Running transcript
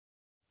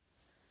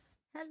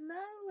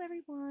Hello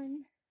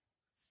everyone.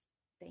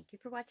 Thank you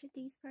for watching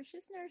Dee's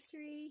Precious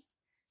Nursery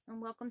and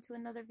welcome to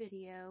another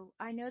video.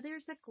 I know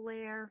there's a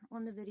glare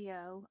on the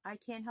video. I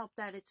can't help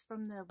that, it's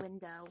from the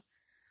window.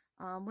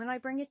 When I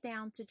bring it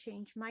down to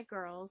change my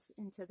girls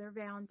into their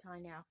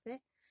Valentine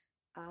outfit,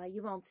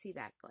 you won't see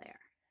that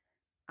glare.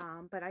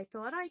 But I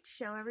thought I'd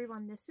show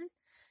everyone this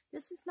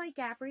is my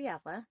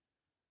Gabriella.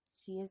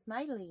 She is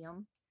my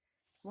Liam,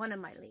 one of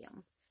my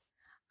Liams.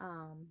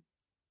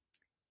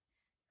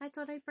 I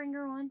thought I'd bring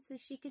her on so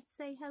she could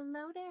say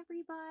hello to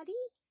everybody.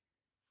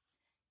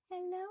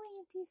 Hello,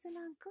 aunties and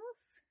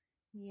uncles.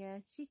 Yeah,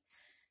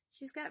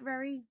 she's got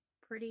very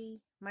pretty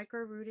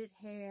micro-rooted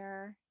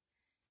hair.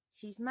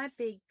 She's my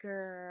big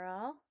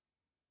girl.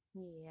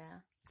 Yeah,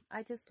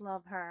 I just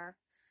love her.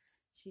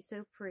 She's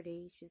so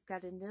pretty. She's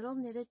got a little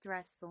knitted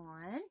dress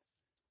on.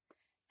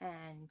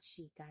 And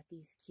she got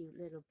these cute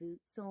little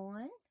boots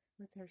on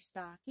with her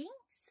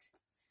stockings.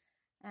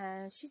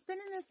 She's been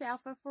in this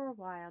outfit for a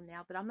while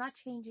now, but I'm not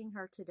changing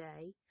her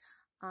today.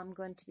 I'm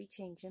going to be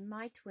changing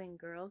my twin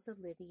girls,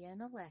 Olivia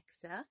and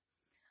Alexa,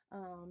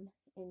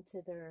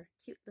 into their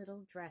cute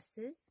little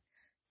dresses.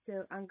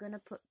 So I'm going to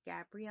put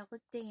Gabriella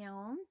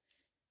down.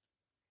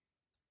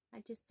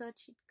 I just thought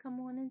she'd come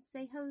on and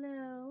say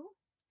hello.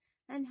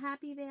 And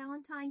happy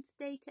Valentine's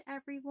Day to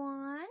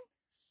everyone.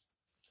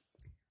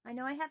 I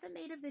know I haven't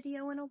made a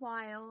video in a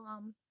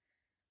while.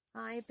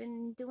 I've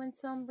been doing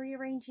some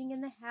rearranging in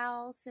the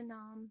house and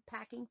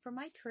packing for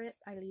my trip.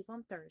 I leave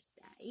on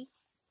Thursday.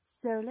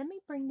 So let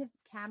me bring the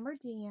camera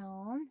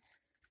down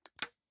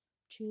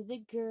to the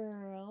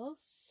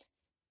girls.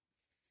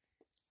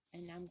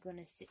 And I'm going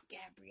to sit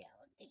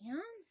Gabriella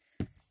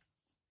down.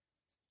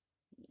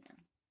 Yeah.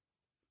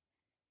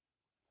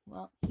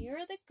 Well, here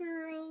are the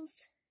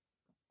girls.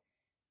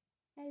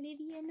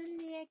 Olivia and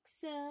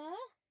Alexa.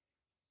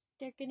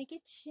 They're going to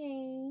get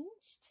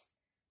changed.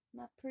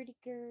 My pretty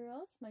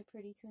girls, my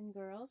pretty twin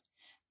girls.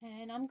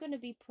 And I'm going to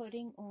be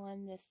putting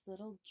on this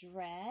little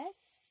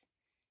dress.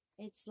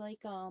 It's like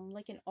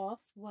an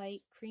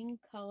off-white cream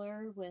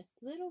color with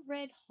little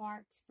red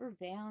hearts for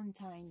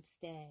Valentine's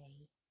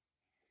Day.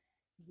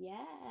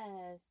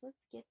 Yes,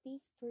 let's get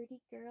these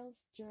pretty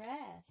girls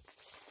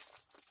dressed.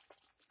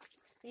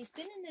 They've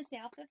been in this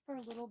outfit for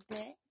a little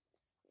bit.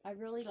 I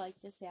really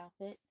like this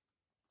outfit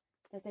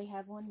that they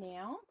have on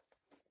now.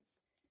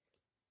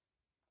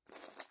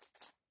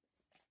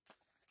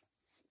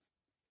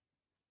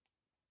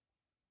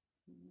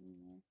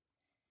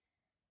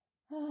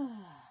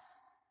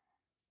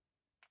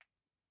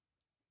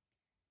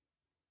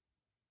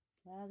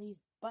 Well,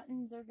 these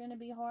buttons are going to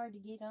be hard to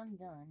get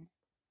undone.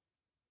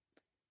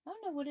 I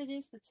don't know what it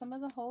is, but some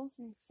of the holes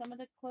in some of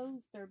the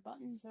clothes, their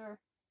buttons are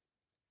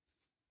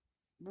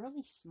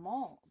really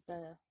small.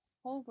 The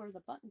hole where the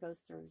button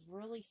goes through is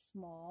really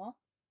small.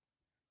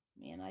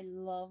 Man, I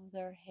love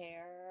their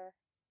hair.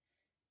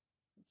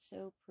 It's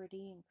so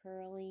pretty and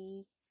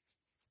curly.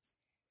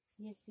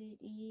 Yes, it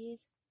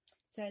is.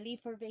 So I leave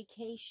for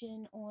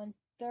vacation on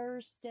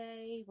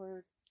Thursday.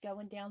 We're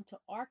going down to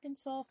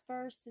Arkansas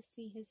first to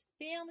see his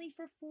family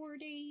for 4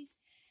 days.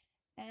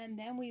 And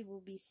then we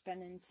will be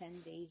spending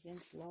 10 days in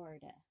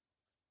Florida.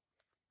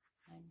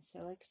 I'm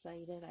so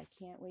excited. I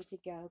can't wait to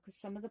go. Because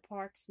some of the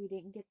parks we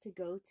didn't get to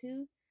go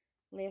to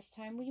last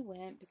time we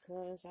went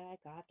because I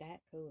got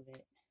that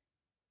COVID.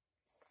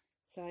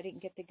 So I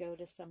didn't get to go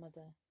to some of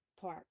the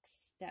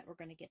parks that we're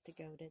going to get to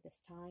go to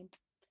this time.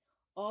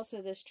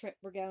 Also, this trip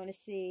we're going to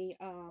see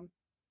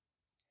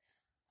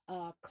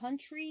a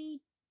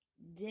country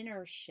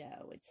dinner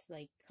show. It's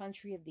like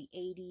country of the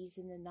 80s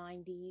and the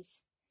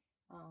 90s.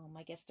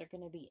 I guess they're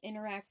going to be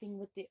interacting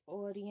with the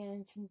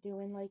audience and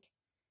doing like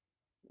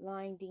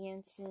line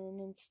dancing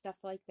and stuff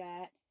like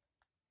that.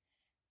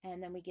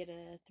 And then we get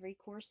a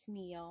 3-course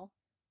meal.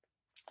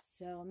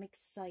 So I'm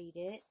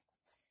excited.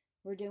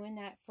 We're doing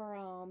that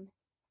for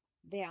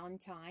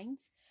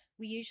Valentine's.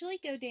 We usually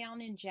go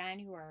down in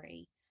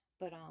January.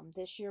 But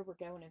this year we're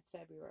going in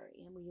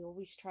February, and we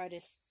always try to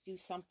do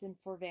something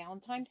for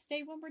Valentine's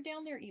Day when we're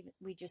down there. Even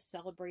we just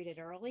celebrate it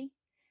early,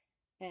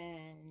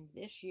 and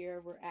this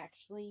year we're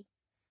actually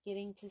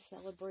getting to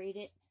celebrate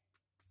it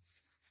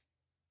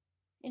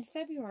in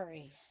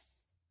February.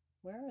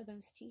 Where are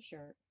those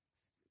t-shirts?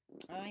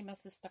 I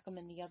must have stuck them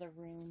in the other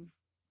room.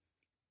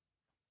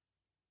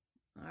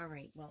 All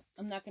right, well,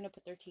 I'm not going to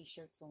put their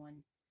t-shirts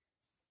on,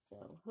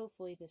 so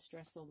hopefully this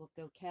dress will look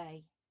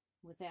okay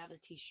without a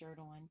t-shirt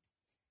on.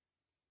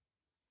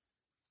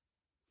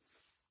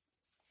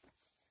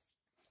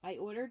 I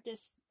ordered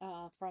this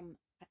from,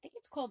 I think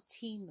it's called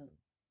Temu.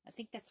 I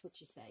think that's what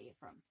you say it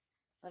from.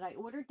 But I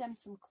ordered them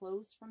some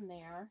clothes from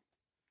there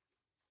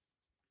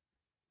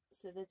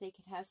so that they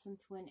could have some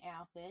twin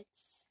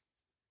outfits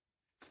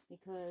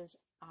because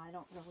I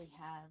don't really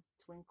have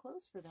twin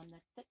clothes for them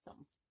that fit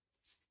them.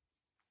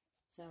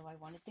 So I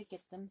wanted to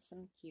get them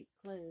some cute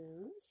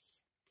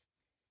clothes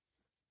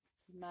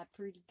for my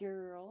pretty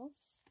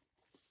girls.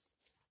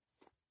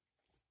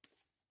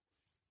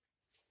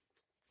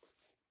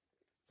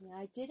 Yeah,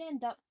 I did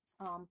end up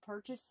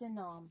purchasing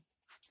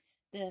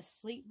the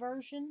sleep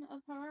version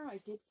of her. I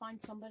did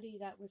find somebody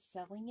that was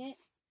selling it,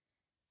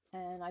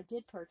 and I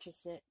did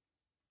purchase it.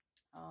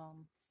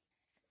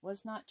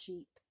 Was not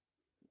cheap.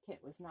 The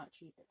kit was not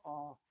cheap at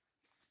all.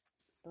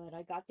 But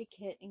I got the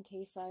kit in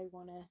case I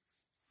want to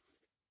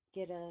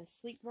get a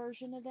sleep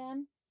version of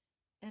them.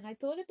 And I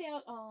thought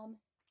about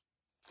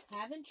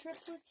having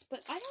triplets,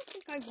 but I don't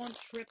think I want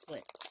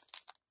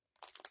triplets.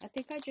 I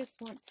think I just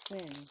want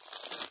twins.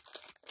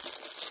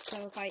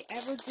 So if I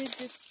ever did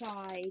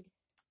decide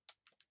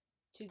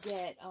to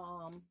get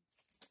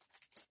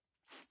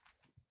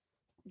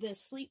the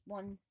sleep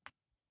one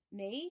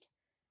made,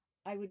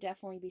 I would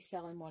definitely be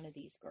selling one of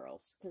these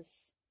girls,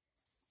 because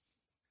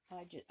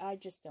I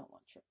just don't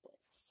want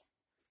triplets.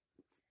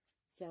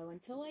 So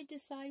until I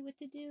decide what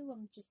to do,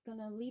 I'm just going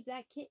to leave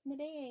that kit in the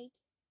bag.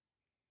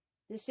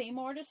 The same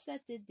artist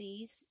that did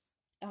these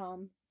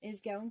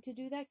is going to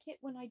do that kit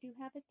when I do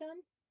have it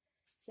done.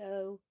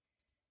 So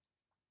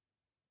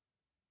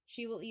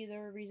she will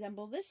either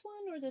resemble this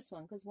one or this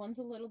one, because one's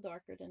a little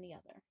darker than the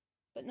other,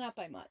 but not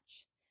by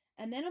much.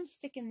 And then I'm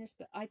sticking this,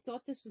 but I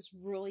thought this was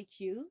really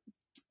cute.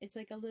 It's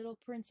like a little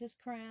princess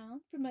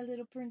crown for my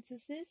little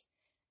princesses.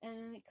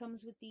 And it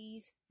comes with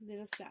these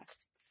little socks.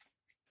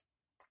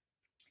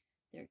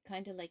 They're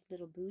kind of like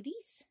little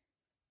booties.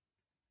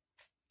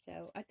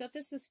 So I thought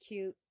this was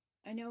cute.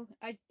 I know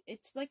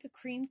it's like a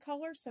cream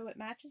color, so it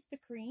matches the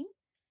cream.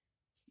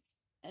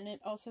 And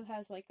it also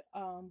has like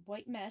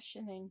white mesh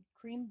and then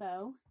cream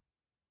bow.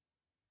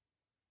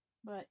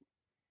 But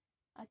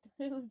I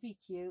thought it would be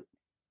cute.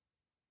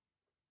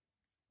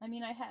 I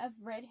mean, I have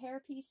red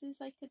hair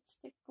pieces I could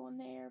stick on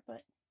there,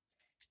 but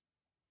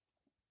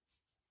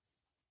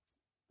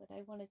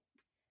I wanted,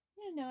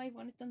 I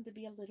wanted them to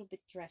be a little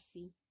bit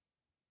dressy.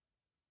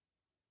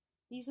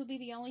 These will be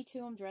the only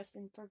two I'm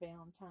dressing for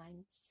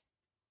Valentine's.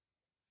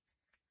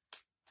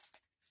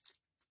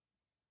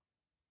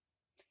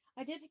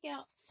 I did pick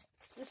out,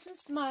 this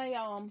is my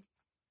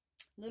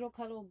little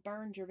cuddle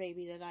Burger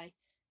baby that I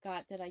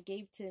got, that I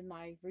gave to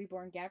my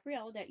Reborn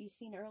Gabrielle that you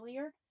seen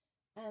earlier.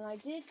 And I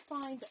did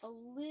find a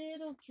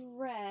little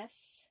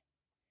dress.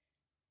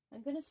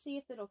 I'm going to see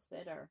if it'll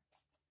fit her,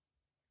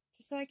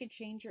 just so I can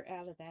change her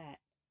out of that.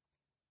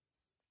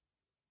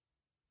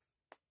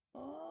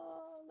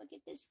 Oh, look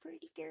at this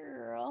pretty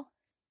girl.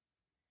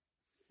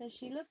 So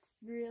she looks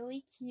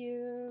really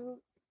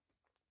cute.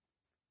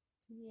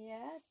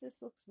 Yes,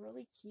 this looks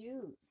really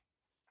cute.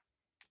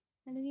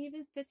 And it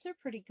even fits her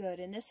pretty good.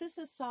 And this is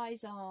a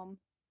size,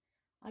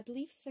 I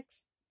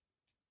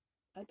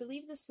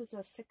believe this was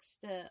a 6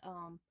 to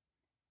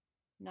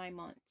 9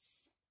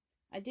 months.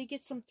 I did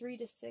get some 3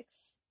 to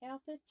 6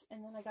 outfits,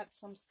 and then I got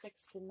some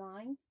 6 to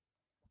 9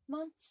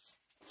 months.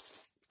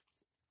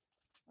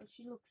 Oh,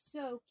 she looks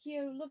so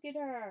cute. Look at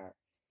her.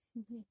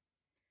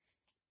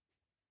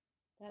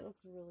 That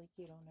looks really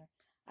cute on her.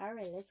 All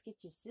right, let's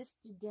get your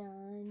sister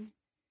done.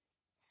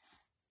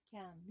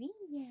 Come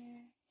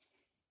here.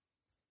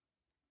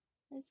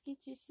 Let's get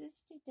your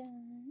sister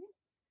done.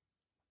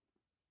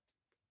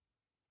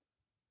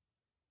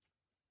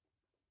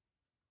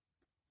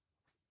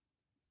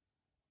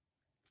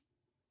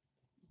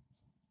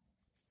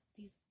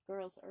 These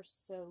girls are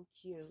so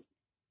cute.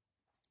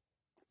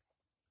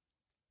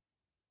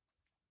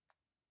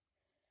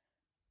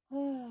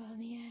 Oh,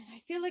 man. I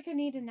feel like I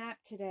need a nap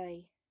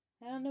today.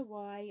 I don't know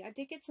why. I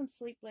did get some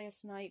sleep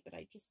last night, but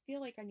I just feel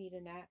like I need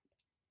a nap.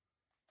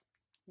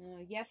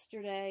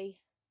 Yesterday,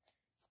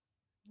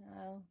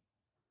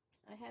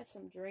 I had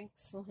some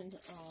drinks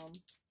on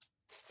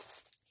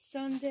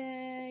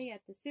Sunday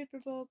at the Super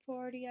Bowl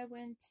party I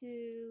went to.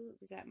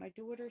 It was at my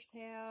daughter's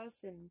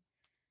house, and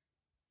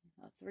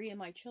 3 of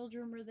my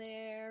children were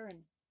there, and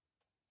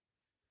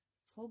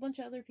a whole bunch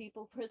of other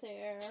people were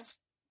there,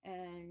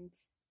 and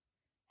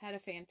had a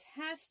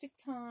fantastic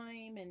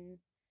time. And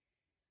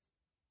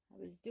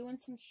I was doing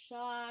some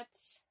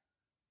shots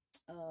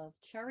of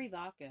cherry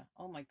vodka.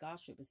 Oh my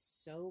gosh, it was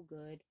so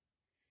good.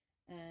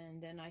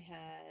 And then I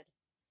had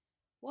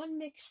one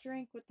mixed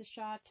drink with the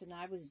shots, and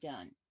I was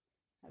done.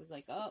 I was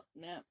like, oh,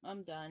 no,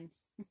 I'm done.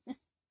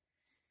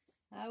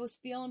 I was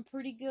feeling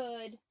pretty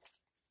good.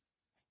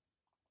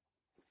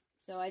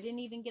 So I didn't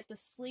even get to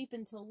sleep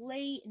until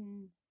late,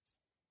 and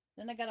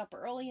then I got up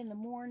early in the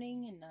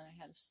morning, and I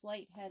had a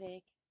slight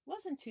headache. It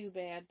wasn't too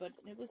bad, but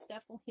it was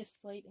definitely a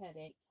slight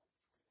headache.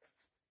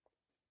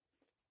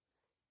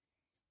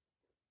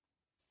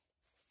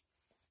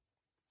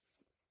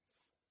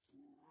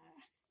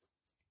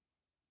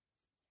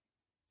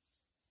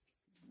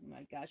 Oh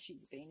my gosh,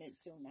 she's painted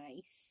so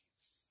nice.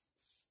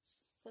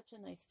 Such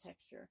a nice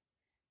texture.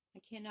 I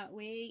cannot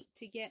wait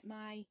to get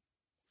my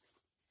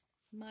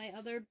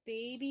other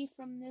baby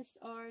from this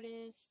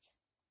artist.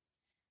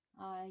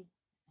 I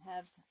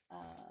have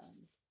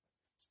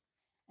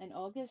an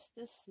August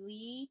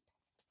Asleep.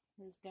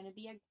 It's gonna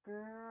be a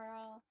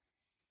girl.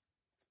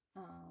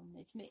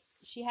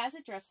 She has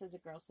it dressed as a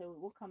girl, so it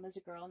will come as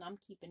a girl, and I'm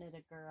keeping it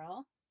a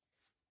girl.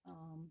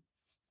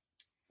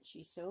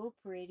 She's so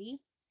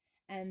pretty.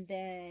 And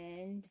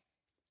then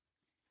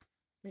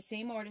the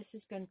same artist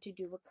is going to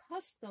do a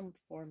custom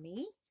for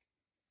me.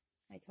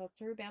 I talked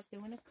to her about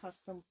doing a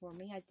custom for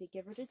me. I did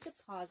give her the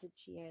deposit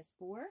she asked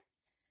for.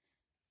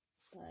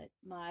 But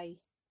my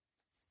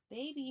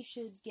baby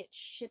should get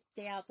shipped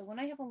out. The one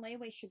I have on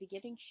layaway should be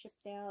getting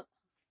shipped out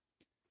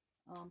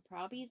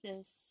probably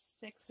the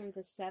 6th or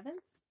the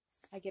 7th.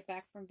 I get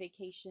back from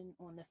vacation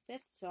on the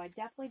 5th, so I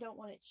definitely don't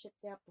want it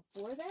shipped out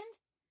before then.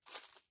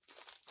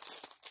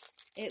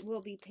 It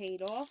will be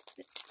paid off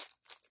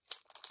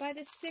by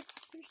the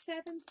 6th or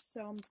 7th,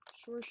 so I'm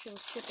sure she'll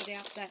ship it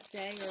out that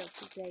day or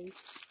the day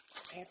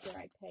after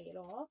I pay it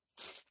off.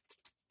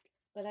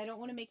 But I don't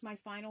want to make my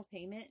final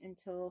payment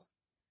until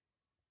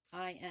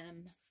I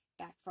am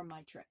back from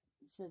my trip,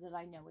 so that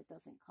I know it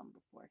doesn't come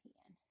beforehand.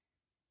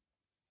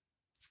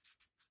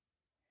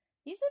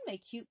 These would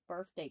make cute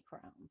birthday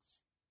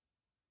crowns.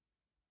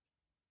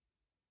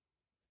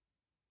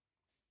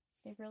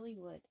 They really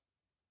would.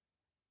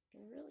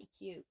 They're really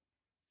cute.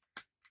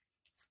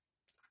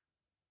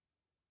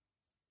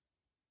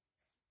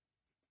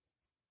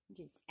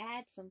 Just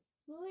add some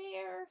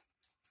flair.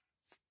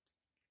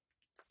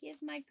 Give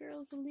my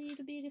girls a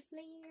little bit of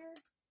flair.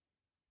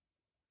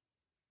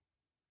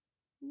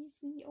 Yes,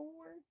 we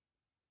are.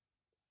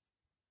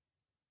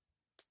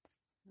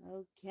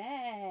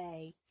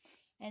 Okay.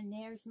 And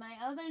there's my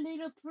other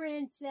little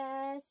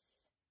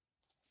princess.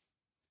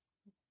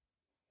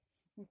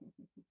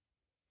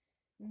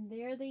 And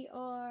there they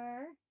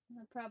are.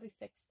 I'll probably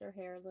fix their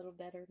hair a little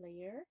better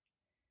later.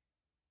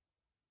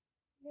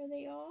 There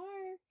they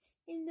are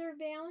in their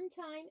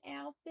Valentine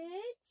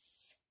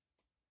outfits.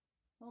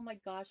 Oh my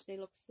gosh, they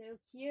look so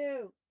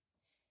cute.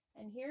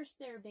 And here's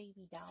their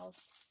baby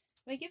dolls.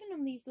 I've given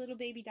them these little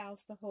baby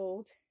dolls to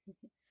hold.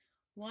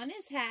 One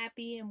is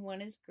happy and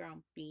one is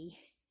grumpy.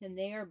 And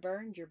they are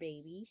Burger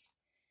babies.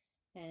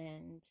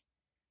 And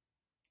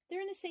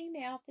they're in the same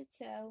outfit,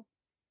 so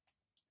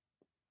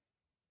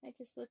I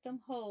just let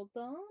them hold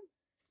them.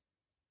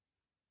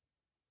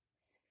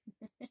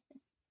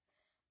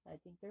 I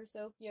think they're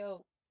so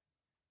cute.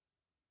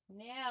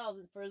 Now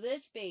for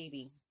this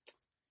baby,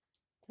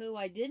 who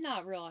I did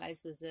not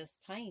realize was this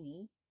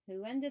tiny,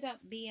 who ended up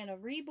being a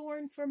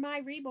reborn for my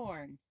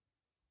reborn.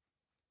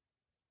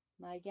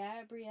 My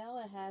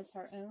Gabriella has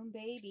her own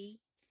baby.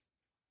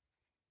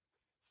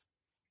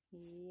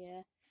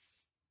 Yeah.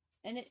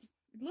 And it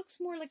looks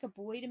more like a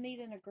boy to me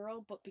than a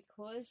girl, but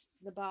because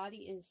the body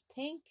is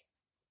pink,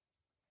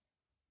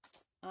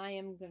 I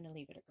am going to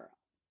leave it a girl.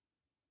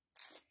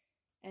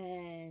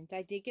 And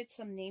I did get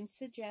some name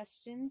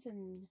suggestions,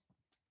 and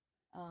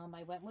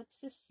I went with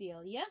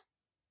Cecilia,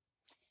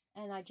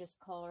 and I just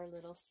call her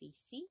little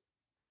Cece.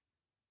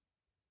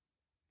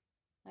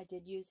 I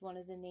did use one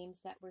of the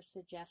names that were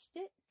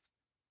suggested.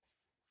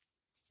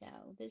 So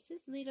this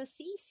is little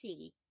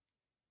Cece,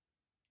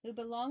 who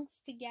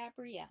belongs to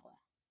Gabriella.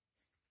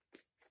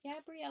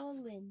 Gabriella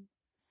Lynn.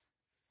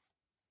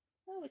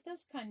 Oh, it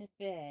does kind of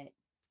fit.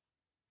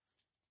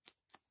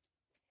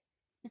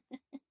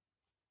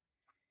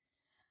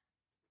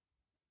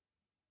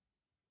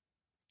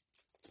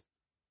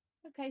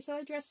 Okay, so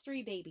I dressed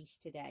 3 babies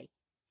today.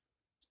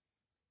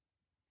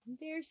 And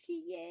there she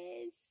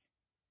is.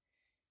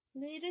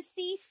 Little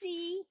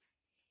Cece.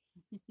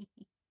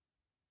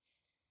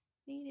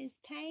 This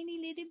tiny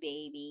little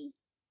baby.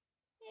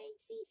 Hey,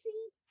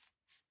 Cece.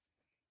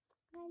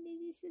 My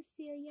little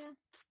Cecilia,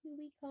 who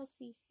we call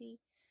Cece.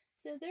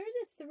 So they're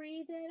the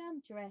 3 that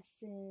I'm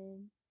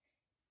dressing.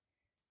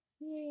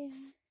 Yeah.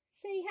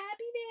 Say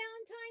happy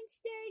Valentine's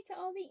Day to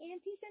all the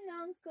aunties and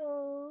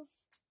uncles.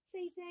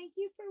 Say thank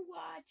you for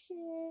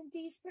watching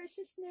Dee's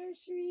Precious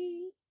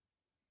Nursery.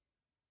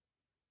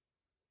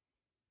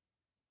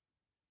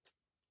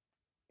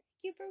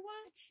 Thank you for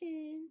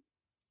watching.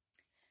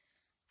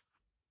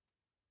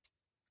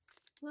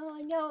 Well,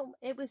 I know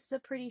it was a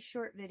pretty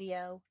short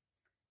video.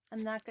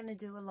 I'm not going to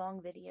do a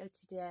long video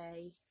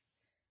today.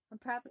 I'm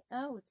probably,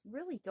 oh, it's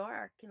really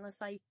dark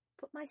unless I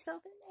put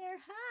myself in there.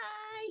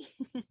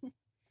 Hi!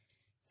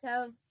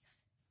 So,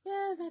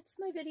 yeah, that's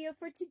my video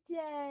for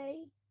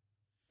today.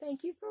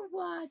 Thank you for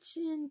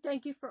watching.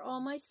 Thank you for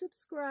all my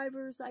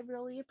subscribers. I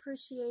really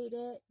appreciate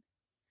it.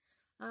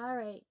 All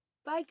right.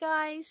 Bye,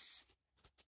 guys.